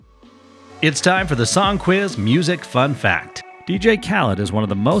It's time for the Song Quiz Music Fun Fact. DJ Khaled is one of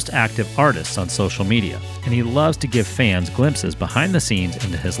the most active artists on social media, and he loves to give fans glimpses behind the scenes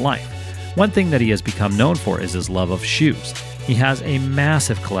into his life. One thing that he has become known for is his love of shoes. He has a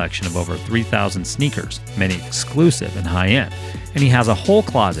massive collection of over 3,000 sneakers, many exclusive and high-end, and he has a whole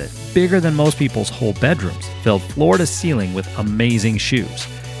closet, bigger than most people's whole bedrooms, filled floor to ceiling with amazing shoes.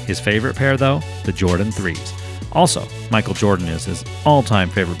 His favorite pair, though, the Jordan 3s. Also, Michael Jordan is his all-time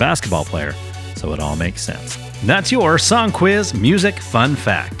favorite basketball player, so it all makes sense. That's your Song Quiz Music Fun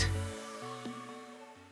Fact.